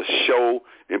of the show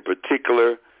in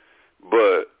particular,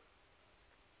 but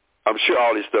I'm sure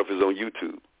all this stuff is on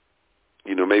YouTube.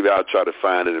 Maybe I'll try to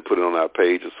find it and put it on our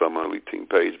page or some on our team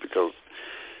page, because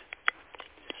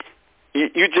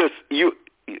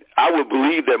I would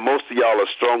believe that most of y'all are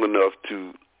strong enough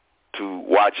to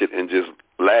watch it and just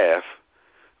laugh,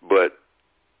 but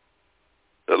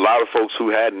a lot of folks who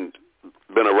hadn't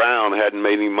been around, hadn't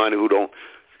made any money, who don't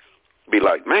be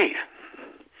like, man,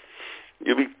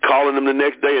 you'll be calling them the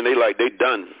next day and they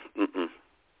done. Mm-mm.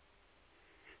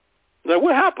 Now,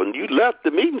 what happened? You left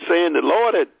the meeting saying the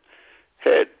Lord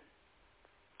had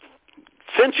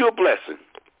sent you a blessing.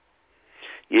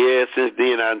 Yeah, since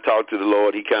then I done talked to the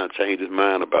Lord. He kind of changed his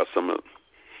mind about some of it.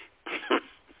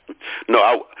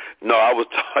 I was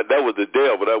taught that was the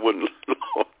devil, but that wasn't the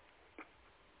Lord.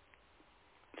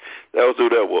 That was who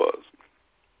that was.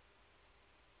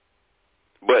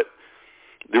 But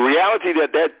the reality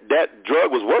that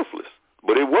drug was worthless,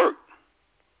 but it worked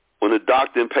when the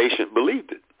doctor and patient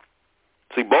believed it.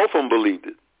 See, both of them believed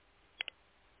it.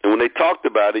 And when they talked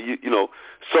about it,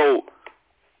 so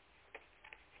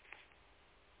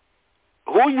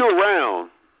who you around?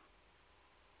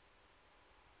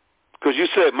 Because you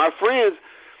said my friends,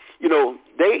 you know,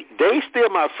 they still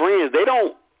my friends.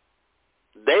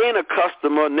 They ain't a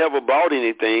customer, never bought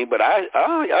anything, but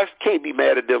I can't be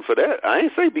mad at them for that. I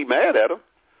ain't say be mad at them.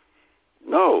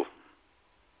 No.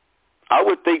 I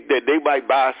would think that they might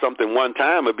buy something one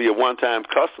time or be a one-time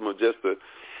customer just to,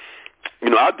 you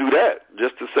know, I'll do that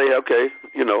just to say, okay,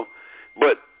 you know.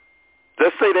 But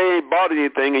let's say they ain't bought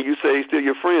anything and you say they're still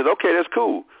your friends. Okay, that's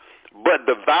cool. But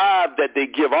the vibe that they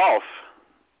give off,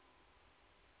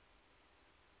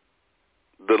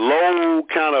 the low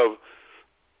kind of,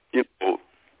 you know,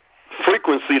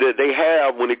 frequency that they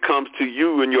have when it comes to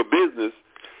you and your business,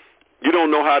 you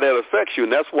don't know how that affects you.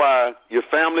 And that's why your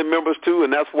family members too,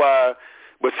 and that's why,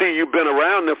 but see, you've been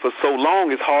around them for so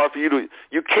long, it's hard for you to,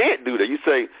 you can't do that. You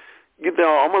say, you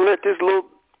know, I'm going to let this little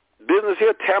business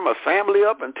here tear my family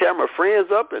up and tear my friends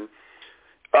up. And,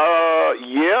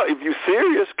 yeah, if you're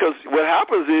serious, because what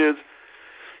happens is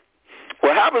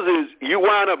you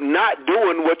wind up not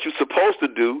doing what you're supposed to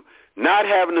do, not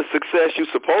having the success you're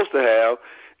supposed to have,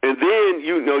 and then,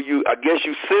 you know, I guess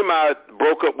you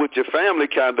broke up with your family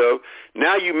kind of.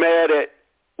 Now you mad at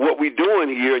what we're doing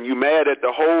here, and you mad at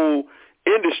the whole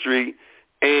industry,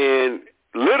 and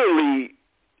literally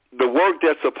the work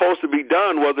that's supposed to be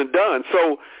done wasn't done.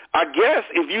 So I guess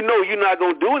if you know you're not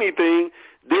going to do anything,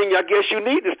 then I guess you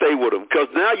need to stay with them, because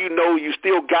now you know you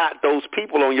still got those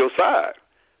people on your side.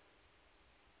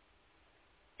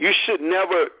 You should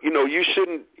never, you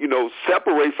shouldn't,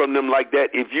 separate from them like that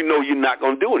if you know you're not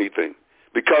going to do anything,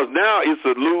 because now it's a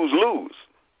lose-lose.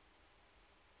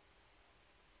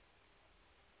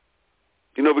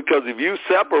 Because if you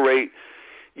separate,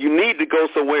 you need to go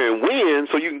somewhere and win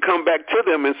so you can come back to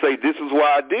them and say, this is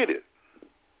why I did it.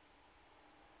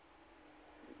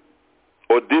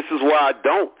 Or this is why I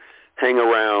don't hang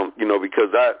around,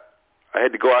 because I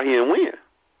had to go out here and win.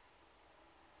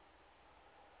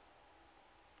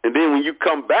 And then when you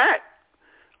come back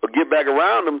or get back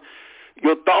around them,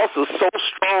 your thoughts are so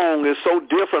strong and so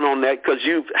different on that because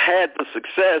you've had the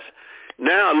success.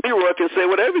 Now Leroy can say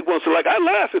whatever he wants to. Like, I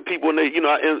laugh at people when they,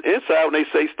 inside when they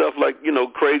say stuff like,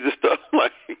 crazy stuff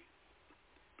like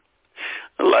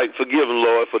forgive them,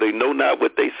 Lord, for they know not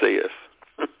what they saith.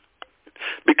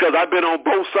 Because I've been on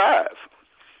both sides.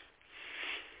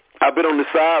 I've been on the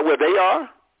side where they are,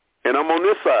 and I'm on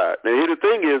this side. And here the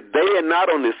thing is, they are not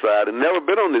on this side and never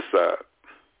been on this side.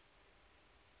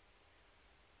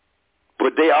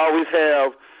 But they always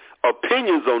have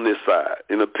opinions on this side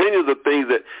and opinions of things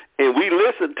that, and we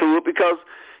listen to it because,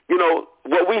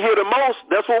 what we hear the most,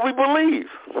 that's what we believe.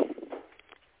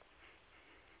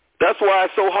 That's why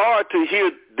it's so hard to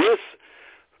hear this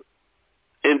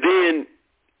and then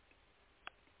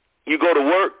you go to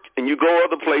work and you go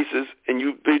other places and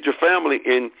you feed your family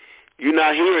and you're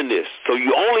not hearing this. So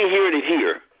you're only hearing it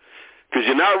here because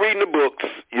you're not reading the books.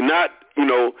 You're not,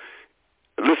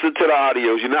 listening to the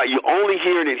audios. You're only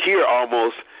hearing it here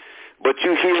almost, but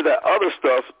you hear that other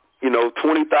stuff,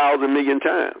 20,000 million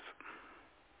times.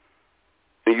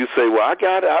 And you say, well, I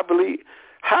got it. I believe.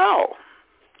 How?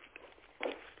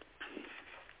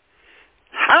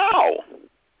 How?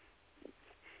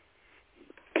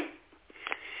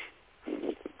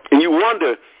 And you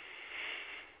wonder,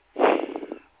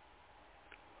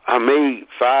 I made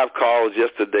 5 calls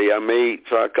yesterday. I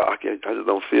just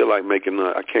don't feel like making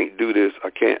none. I can't do this. I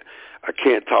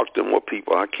can't talk to more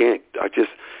people.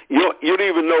 You don't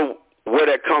even know where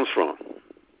that comes from.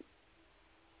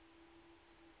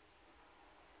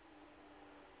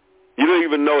 You don't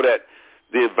even know that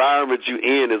the environment you're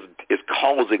in is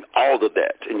causing all of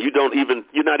that. And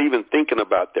you're not even thinking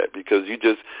about that because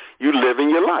you're living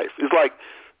your life. It's like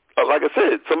I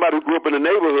said, somebody who grew up in the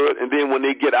neighborhood, and then when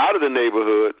they get out of the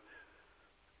neighborhood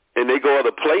and they go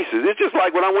other places, it's just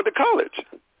like when I went to college.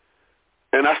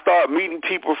 And I started meeting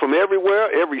people from everywhere,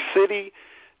 every city,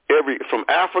 from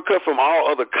Africa, from all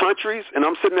other countries, and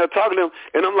I'm sitting there talking to them,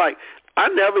 and I'm like, I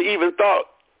never even thought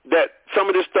that some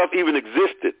of this stuff even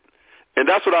existed. And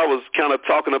that's what I was kind of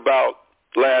talking about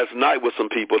last night with some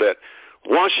people, that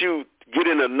once you get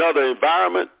in another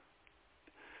environment,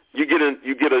 you get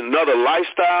another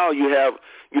lifestyle. You have,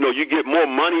 you get more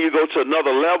money. You go to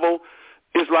another level.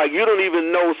 It's like you don't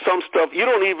even know some stuff.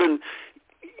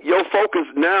 Your focus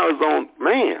now is on,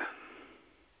 man.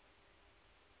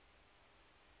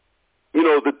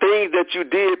 The things that you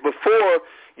did before,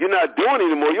 you're not doing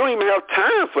anymore. You don't even have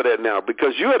time for that now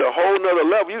because you're at a whole nother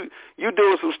level. You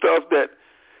doing some stuff that,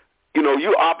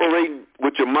 you operating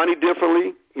with your money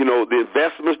differently. The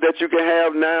investments that you can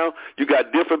have now. You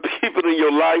got different people in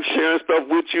your life sharing stuff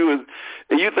with you,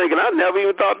 and you thinking, I never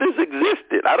even thought this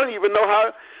existed. I don't even know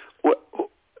how. What?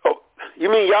 Oh, you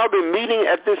mean y'all been meeting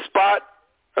at this spot,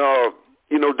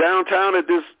 downtown at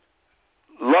this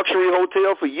luxury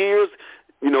hotel for years,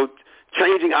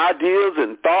 changing ideas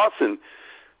and thoughts and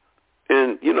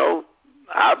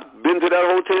I've been to that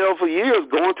hotel for years,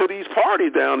 going to these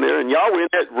parties down there, and y'all were in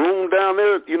that room down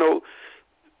there,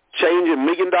 changing $1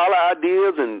 million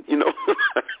ideas and,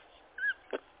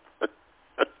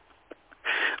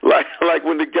 like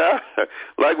when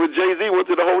Jay-Z went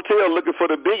to the hotel looking for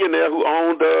the billionaire who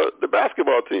owned the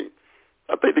basketball team.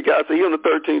 I think the guy said he on the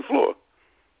 13th floor.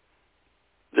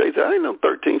 Jay said, I ain't on the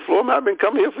 13th floor, man. I've been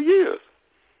coming here for years.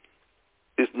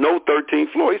 It's no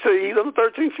 13th floor. He said, he's on the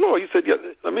 13th floor. He said, yeah,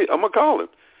 I'm going to call him.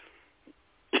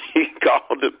 He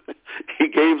called him. He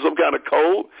gave him some kind of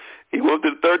code. He went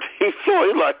to the 13th floor.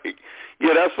 He's like,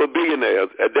 yeah, that's for billionaires.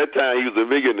 At that time, he was a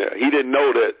millionaire. He didn't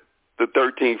know that the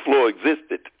 13th floor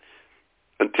existed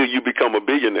until you become a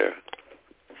billionaire.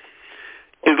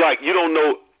 It's like you don't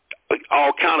know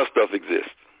all kind of stuff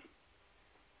exists.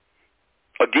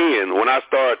 Again, when I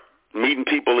start meeting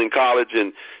people in college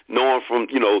and knowing from,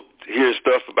 hearing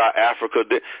stuff about Africa,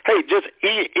 just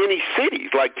any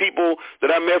cities, like people that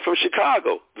I met from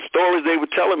Chicago, the stories they were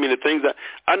telling me, the things that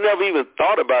I never even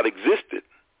thought about existed.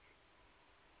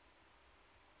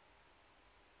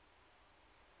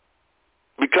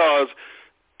 Because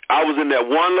I was in that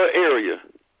one little area,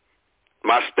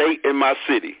 my state and my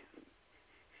city.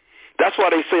 That's why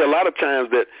they say a lot of times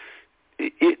that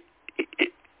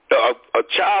a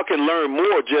child can learn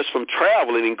more just from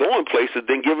traveling and going places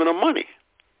than giving them money.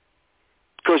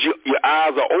 Because your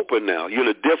eyes are open now. You're in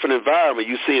a different environment.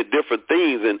 You're seeing different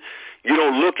things, and you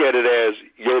don't look at it as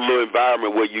your little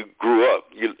environment where you grew up.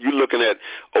 You're looking at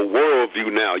a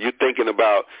worldview now. You're thinking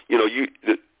about,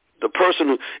 the person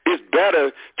who, it's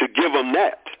better to give them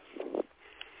that.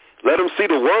 Let them see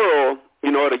the world,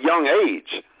 at a young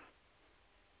age.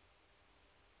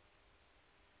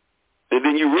 And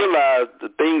then you realize the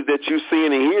things that you're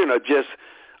seeing and hearing are just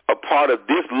a part of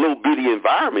this little bitty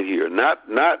environment here, not.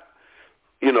 I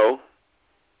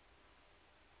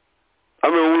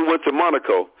remember when we went to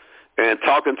Monaco and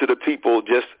talking to the people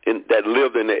that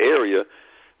lived in the area,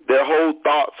 their whole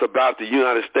thoughts about the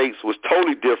United States was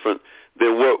totally different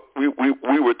than what we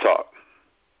were taught.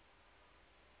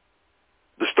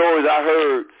 The stories I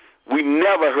heard, we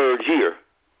never heard here.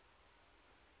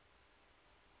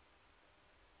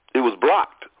 It was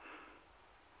blocked.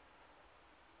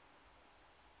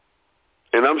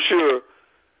 And I'm sure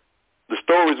the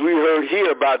stories we heard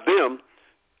here about them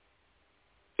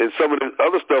and some of the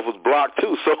other stuff was blocked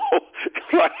too. So,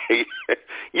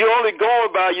 you're only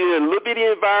going by your little bitty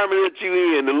environment that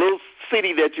you're in, the little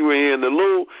city that you're in, the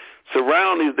little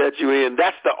surroundings that you're in.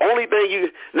 That's the only thing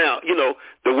now,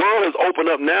 the world has opened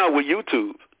up now with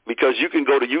YouTube, because you can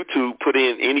go to YouTube, put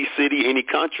in any city, any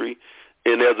country,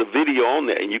 and there's a video on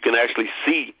there, and you can actually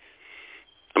see.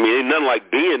 I mean, ain't nothing like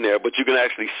being there, but you can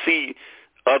actually see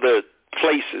other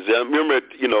places. I remember,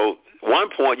 one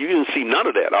point you didn't see none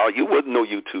of that. You wasn't no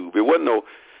YouTube. It wasn't no.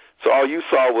 So all you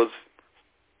saw was,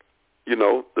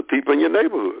 the people in your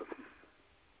neighborhood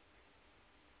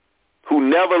who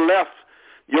never left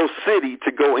your city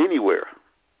to go anywhere.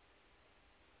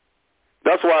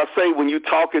 That's why I say when you're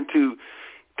talking to,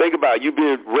 think about it, you're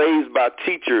being raised by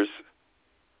teachers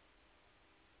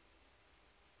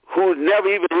who never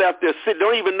even left their city,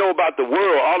 don't even know about the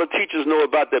world. All the teachers know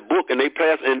about their book, and they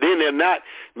pass, and then they're not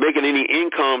making any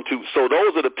income to. So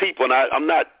those are the people, and I'm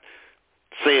not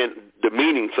saying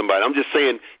demeaning somebody. I'm just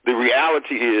saying the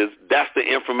reality is that's the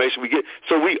information we get.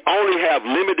 So we only have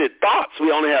limited thoughts.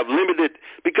 We only have limited,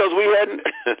 because we hadn't.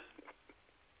 That's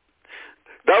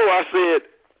why I said,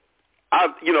 I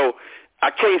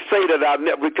can't say that I've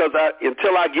never, because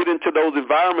until I get into those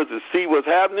environments and see what's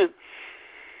happening,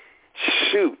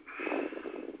 shoot.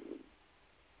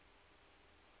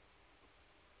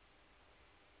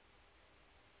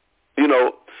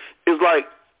 It's like,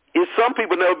 some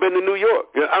people never been to New York.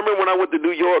 I remember when I went to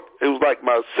New York, it was like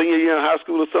my senior year in high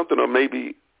school or something, or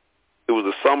maybe it was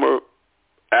the summer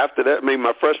after that, maybe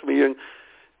my freshman year.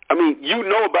 I mean, you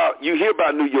hear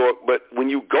about New York, but when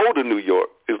you go to New York,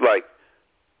 it's like,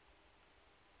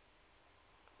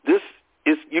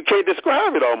 you can't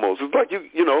describe it almost. It's like,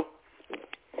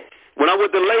 when I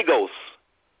went to Lagos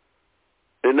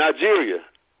in Nigeria,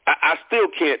 I still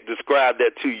can't describe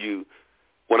that to you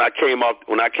when I came out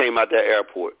that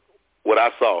airport, what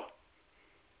I saw.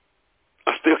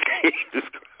 I still can't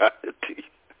describe it to you.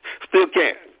 Still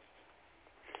can't.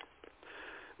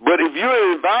 But if you're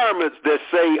in environments that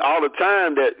say all the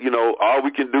time that, all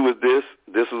we can do is this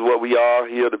is what we are,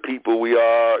 here are the people we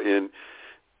are, and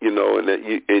you know, and that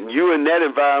you're in that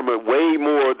environment way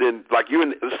more than like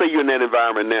let's say you're in that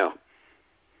environment now.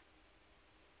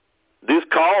 This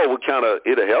call would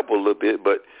it'll help a little bit,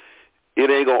 but it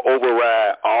ain't gonna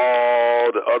override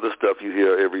all the other stuff you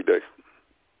hear every day.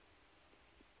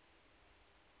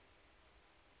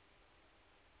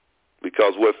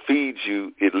 Because what feeds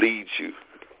you, it leads you.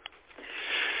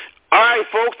 All right,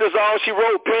 folks, that's all she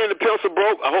wrote. Pen and pencil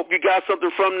broke. I hope you got something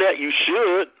from that. You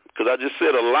should, because I just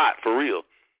said a lot, for real.